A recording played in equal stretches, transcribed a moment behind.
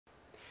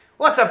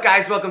What's up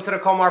guys, welcome to the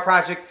Komar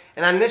Project,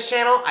 and on this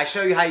channel I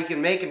show you how you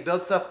can make and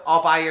build stuff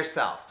all by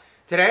yourself.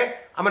 Today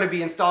I'm going to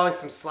be installing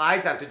some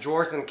slides onto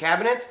drawers and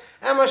cabinets,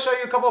 and I'm going to show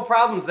you a couple of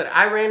problems that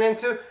I ran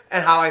into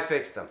and how I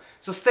fixed them.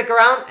 So stick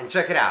around and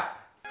check it out.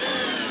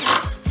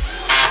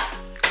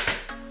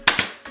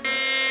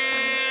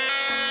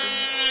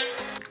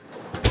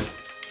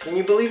 Can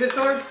you believe it,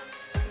 Thor?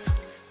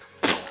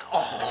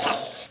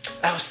 Oh,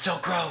 that was so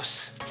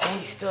gross. And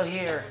he's still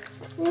here.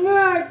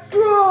 Not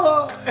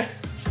good.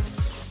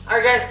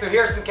 Alright guys, so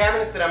here are some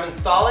cabinets that I'm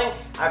installing.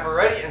 I've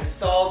already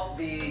installed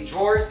the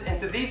drawers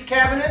into these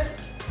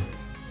cabinets.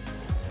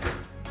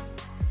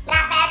 Not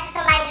bad for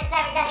somebody that's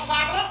never done a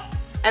cabinet.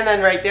 And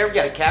then right there we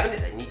got a cabinet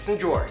that needs some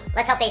drawers.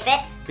 Let's hope they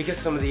fit. Because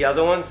some of the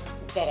other ones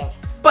Didn't.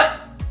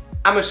 But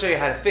I'm gonna show you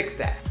how to fix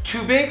that.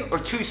 Too big or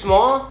too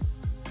small,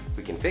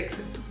 we can fix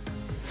it.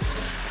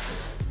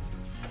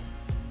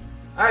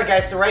 Alright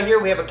guys, so right here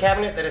we have a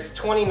cabinet that is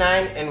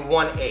 29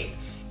 1/8.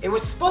 It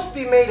was supposed to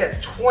be made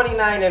at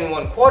 29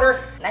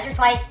 1/4. Measure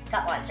twice,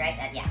 cut once, right?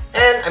 Yeah.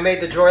 And I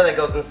made the drawer that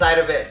goes inside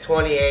of it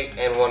 28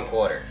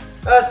 1/4.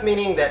 Thus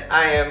meaning that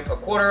I am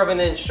 1/4 of an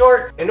inch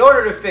short. In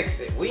order to fix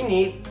it, we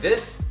need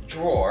this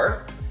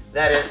drawer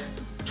that is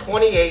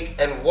 28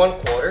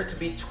 1/4 to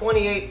be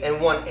 28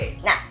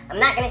 1/8. Now,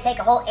 I'm not gonna take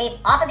a whole eighth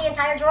off of the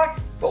entire drawer.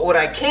 But what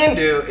I can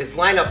do is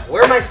line up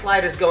where my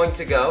slide is going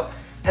to go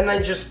and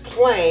then just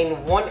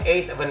plane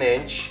 1/8 of an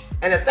inch.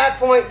 And at that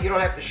point, you don't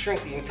have to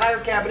shrink the entire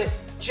cabinet,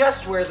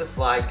 just where the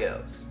slide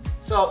goes.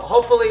 So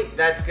hopefully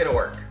that's gonna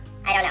work.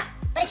 I don't know,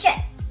 but it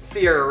should.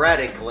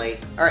 Theoretically.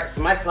 All right,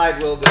 so my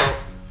slide will go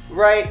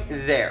right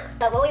there.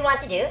 But what we want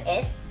to do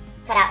is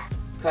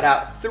Cut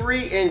out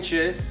 3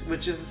 inches,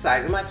 which is the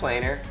size of my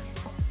planer.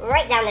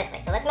 right down this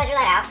way. So let's measure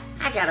that out.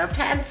 I got a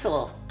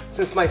pencil.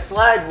 Since my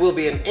slide will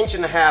be 1.5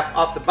 inches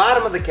off the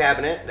bottom of the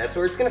cabinet, that's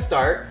where it's gonna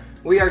start.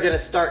 We are gonna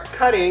start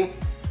cutting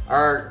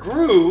our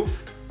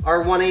groove,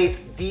 our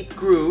 1/8 deep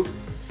groove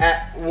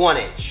at 1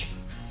 inch.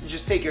 So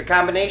just take your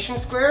combination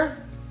square.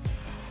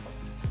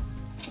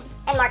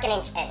 And mark an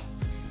inch in.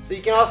 So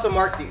you can also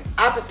mark the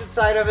opposite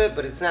side of it,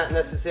 but it's not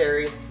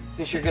necessary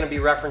since you're gonna be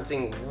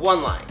referencing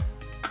one line.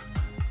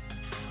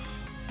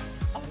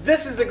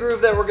 This is the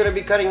groove that we're gonna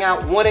be cutting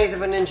out 1/8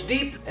 of an inch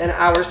deep, and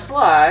our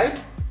slide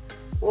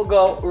will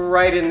go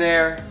right in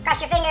there.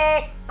 Cross your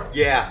fingers.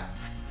 Yeah,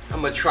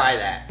 I'm gonna try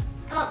that.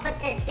 I'm gonna put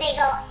this big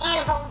old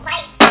anvil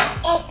vice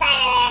inside of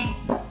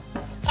there.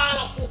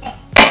 Kinda keep it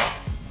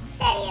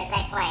steady as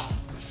I play.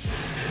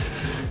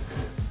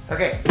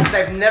 Okay, since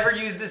I've never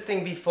used this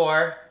thing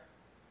before,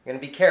 I'm gonna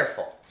be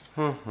careful.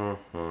 I'm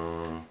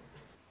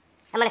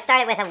gonna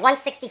start it with a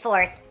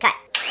 1/64 cut.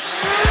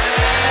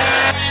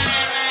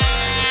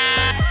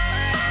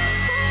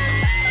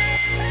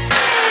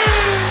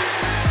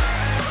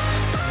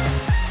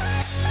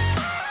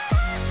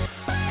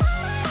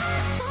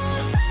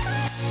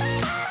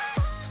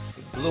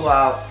 Blew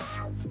out.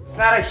 It's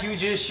not a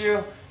huge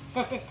issue.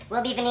 Since this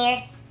will be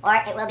veneered, or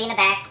it will be in the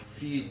back.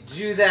 If you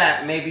do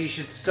that, maybe you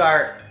should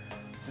start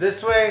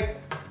this way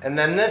and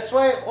then this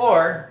way,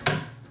 or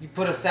you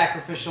put a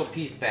sacrificial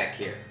piece back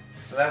here.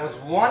 So that was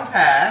one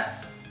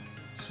pass.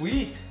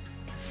 Sweet.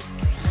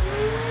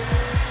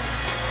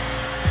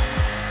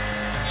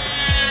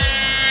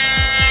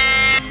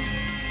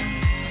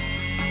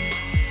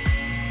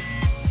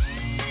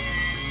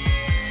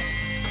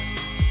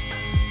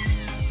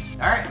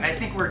 All right, and I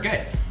think we're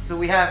good. So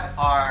we have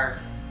our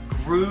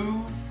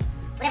groove.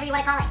 Whatever you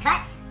want to call it,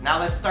 cut. Now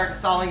let's start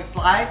installing the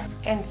slides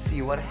and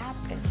see what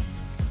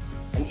happens.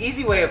 An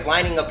easy way of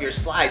lining up your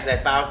slides I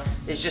found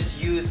is just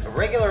use a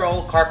regular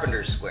old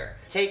carpenter square.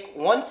 Take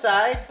one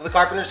side of the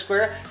carpenter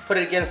square, put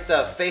it against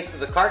the face of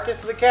the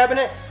carcass of the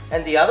cabinet,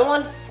 and the other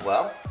one,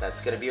 well,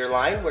 that's gonna be your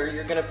line where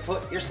you're gonna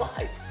put your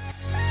slides.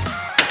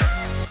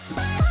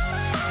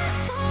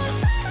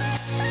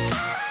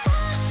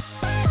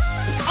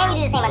 And we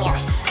do the same on the other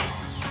side.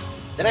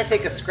 Then I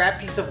take a scrap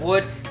piece of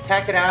wood,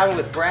 tack it on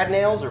with brad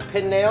nails or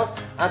pin nails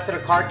onto the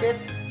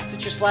carcass, sit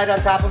your slide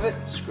on top of it,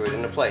 screw it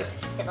into place.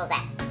 Simple as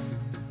that.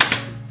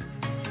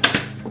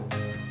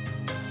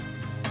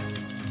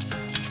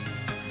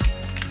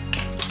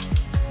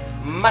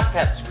 Must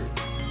have screws.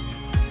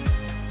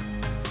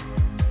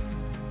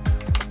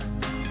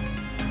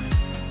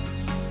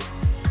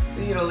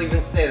 See, it'll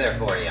even stay there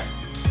for you.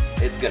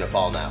 It's gonna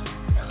fall now.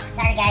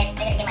 Sorry guys, I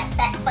gotta get my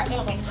fat butt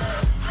in here.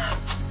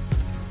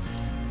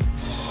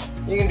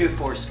 You can do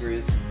 4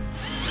 screws.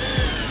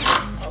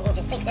 And we'll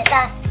just take this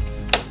off.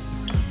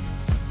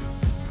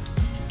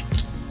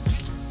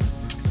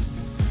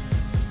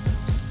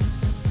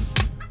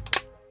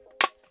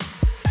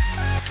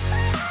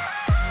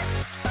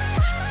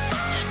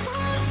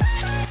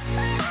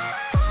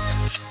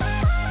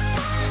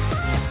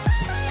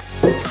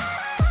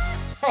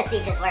 Let's see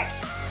if this works.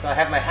 So I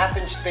have my 1/2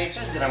 inch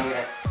spacers that I'm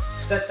gonna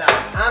set down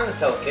on the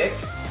toe kick.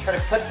 Try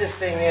to put this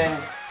thing in.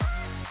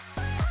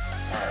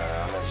 I don't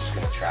know, I'm just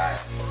gonna try.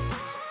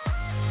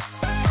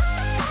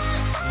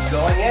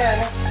 Going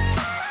in.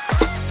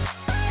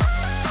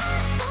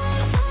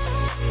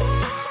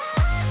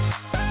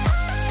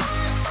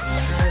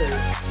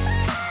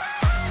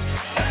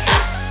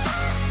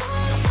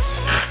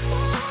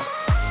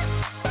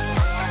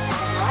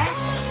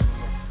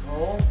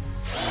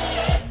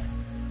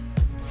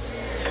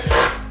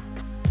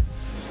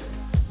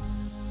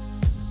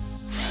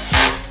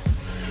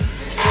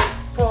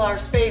 our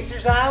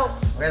spacers out.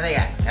 Where are they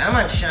at? Come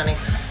on, Shani.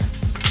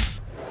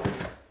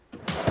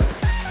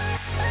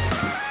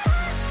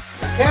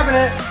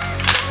 Cabinet.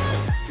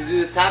 To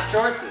do the top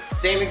drawers, the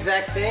same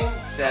exact thing,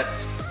 except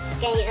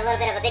Gonna use a little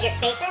bit of a bigger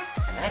spacer?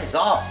 and that is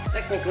all.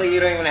 Technically, you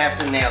don't even have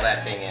to nail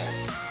that thing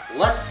in.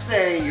 Let's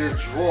say your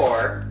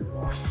drawer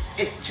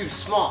is too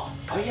small.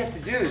 All you have to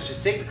do is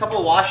just take a couple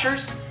of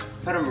washers,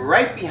 put them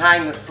right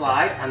behind the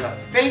slide on the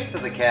face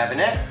of the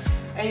cabinet,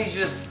 and you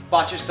just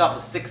bought yourself a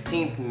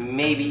 16th,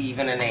 maybe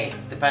even an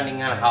 8th,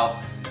 depending on how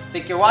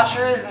thick your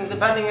washer is and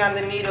depending on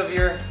the need of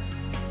your...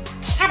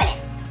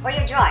 Cabinet. Or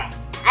your drawer.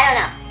 I don't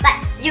know.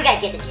 But you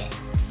guys get the gist.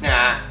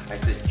 Nah, I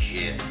said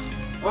gist.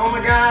 Oh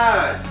my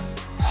God.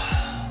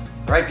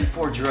 Right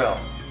before drill.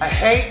 I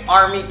hate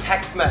Army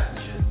text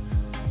messages.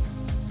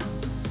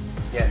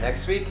 Yeah,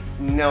 next week,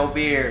 no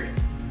beard.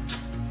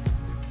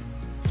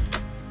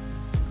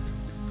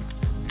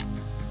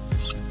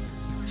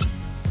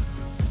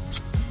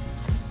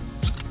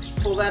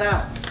 Pull that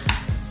out.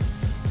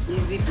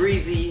 Easy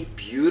breezy,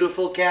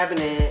 beautiful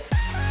cabinet.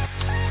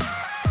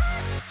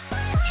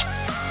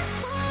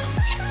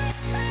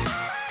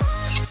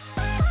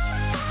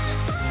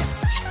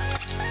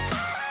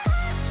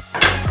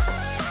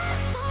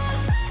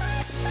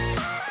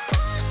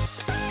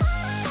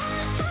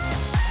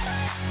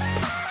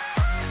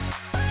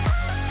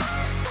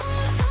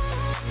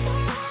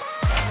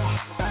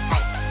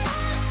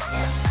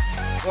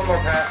 One more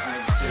pass,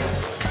 maybe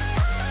two.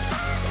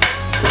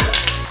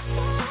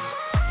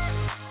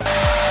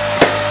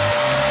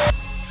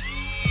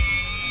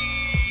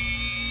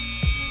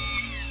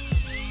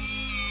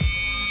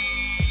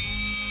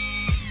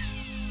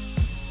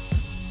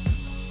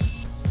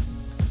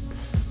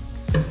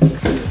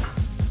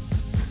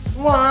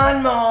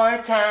 One more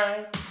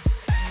time.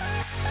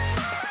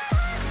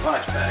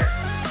 Much better.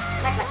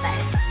 Much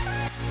better.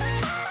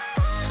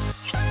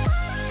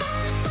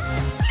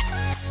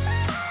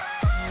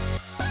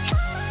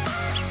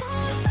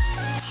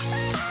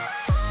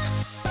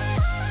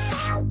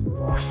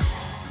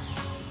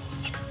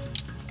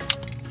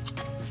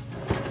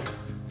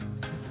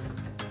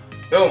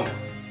 Boom.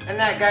 And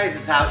that, guys,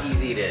 is how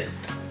easy it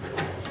is.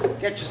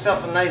 Get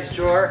yourself a nice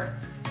drawer,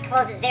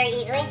 Closes very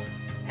easily.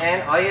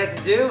 and all you have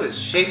to do is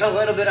shave a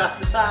little bit off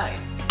the side.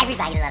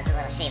 Everybody loves a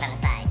little shave on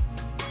the side.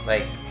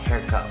 Like,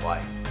 haircut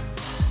wise.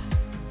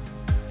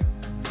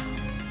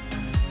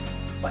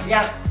 But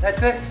yeah,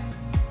 that's it.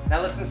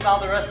 Now let's install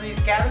the rest of these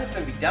cabinets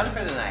and be done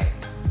for the night.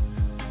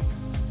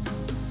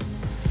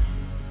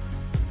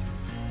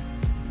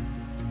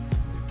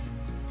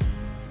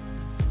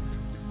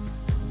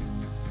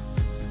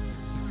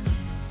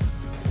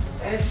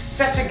 That is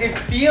such a good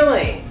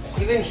feeling.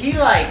 Even he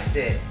likes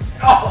it.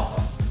 Oh,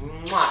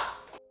 mwah.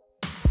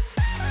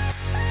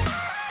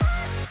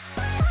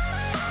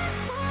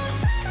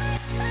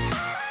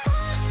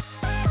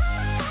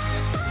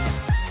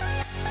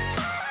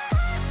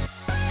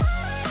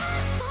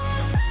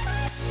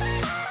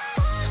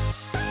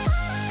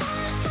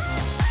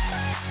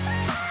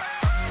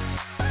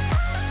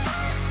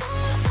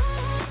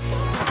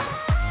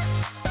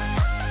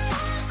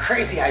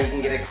 Crazy how you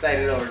can get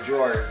excited over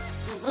drawers.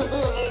 This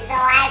is the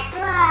last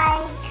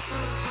one.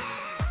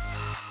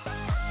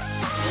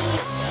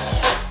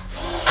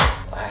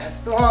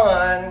 Last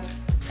one.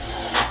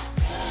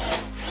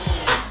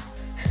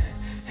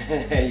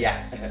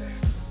 Yeah.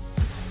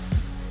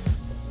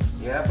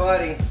 Yeah,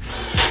 buddy.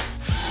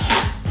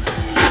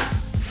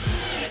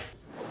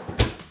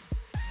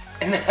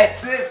 And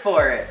that's it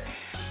for it.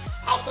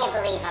 I can't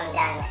believe I'm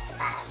done with the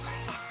bottom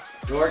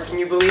part. George, can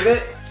you believe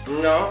it?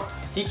 No,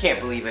 he can't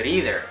believe it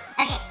either.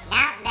 Okay,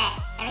 now that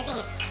everything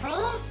is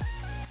clean,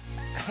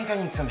 I think I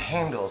need some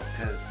handles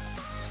because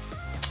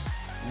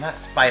I'm not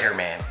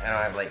Spider-Man. I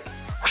don't have like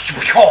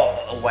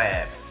a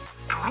web.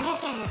 I wonder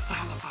if there's a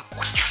sound effect.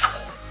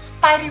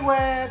 Spidey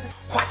web.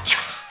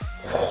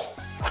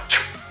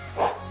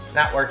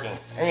 Not working.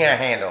 I need a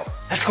handle.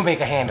 Let's go make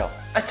a handle.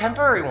 A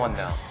temporary one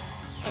though.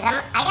 Cause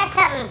I got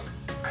something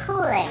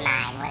cool in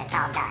mind when it's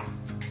all done.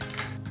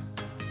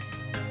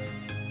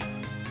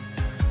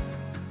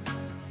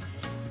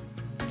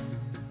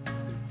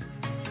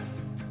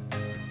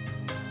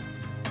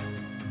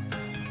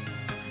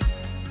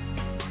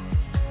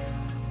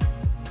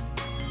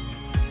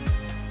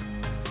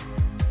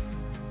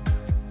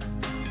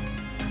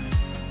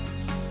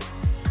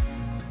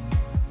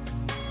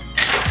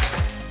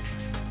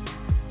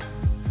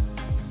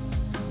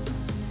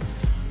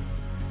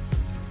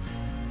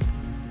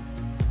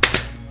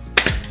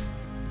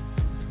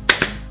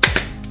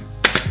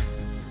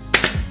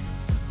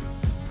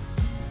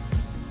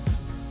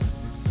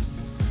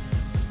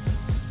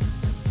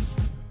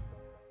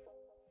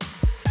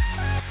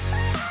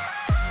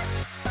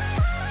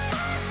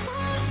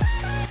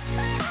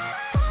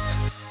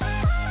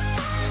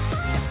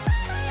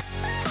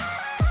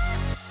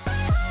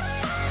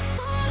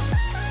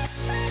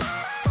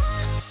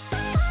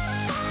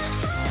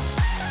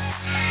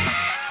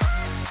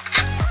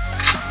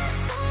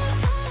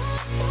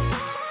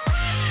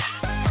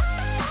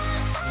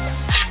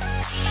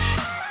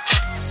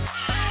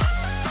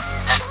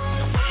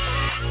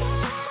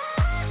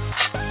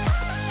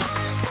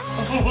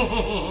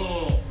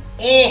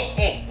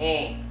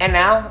 And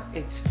now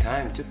it's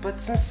time to put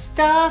some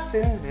stuff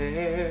in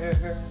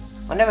there.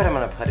 I wonder what I'm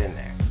gonna put in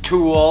there.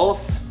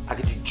 Tools. I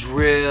could do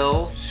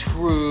drills,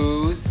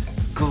 screws,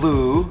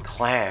 glue,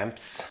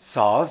 clamps,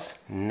 saws,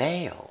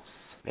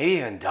 nails, maybe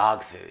even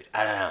dog food.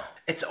 I don't know.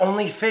 It's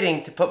only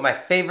fitting to put my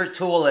favorite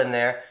tool in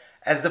there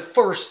as the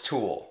first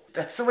tool.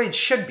 That's the way it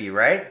should be,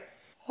 right?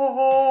 It's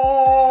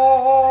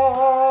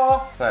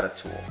not a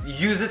tool. You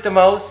use it the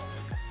most,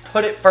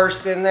 put it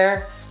first in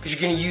there, because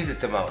you're gonna use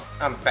it the most.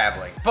 I'm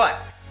babbling, but.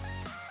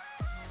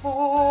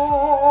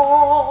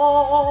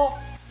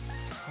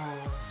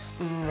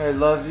 I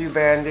love you,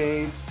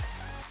 Band-Aids.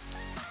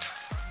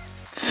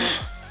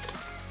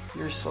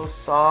 You're so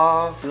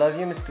soft. Love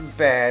you, Mr.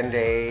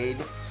 Band-Aid.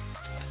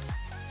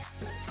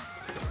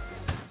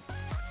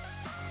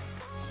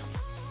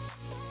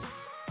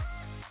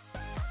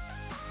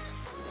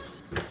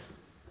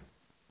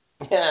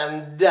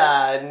 I'm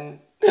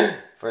done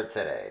for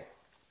today.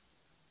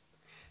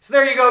 So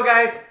there you go,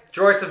 guys.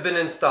 Drawers have been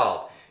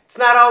installed. It's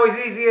not always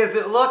easy as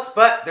it looks,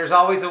 but there's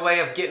always a way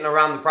of getting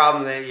around the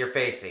problem that you're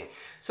facing.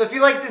 So if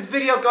you like this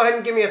video, go ahead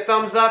and give me a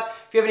thumbs up.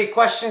 If you have any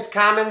questions,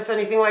 comments,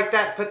 anything like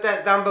that, put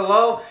that down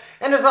below.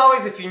 And as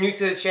always, if you're new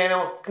to the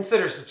channel,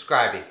 consider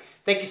subscribing.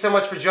 Thank you so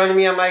much for joining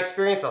me on my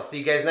experience. I'll see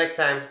you guys next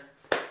time.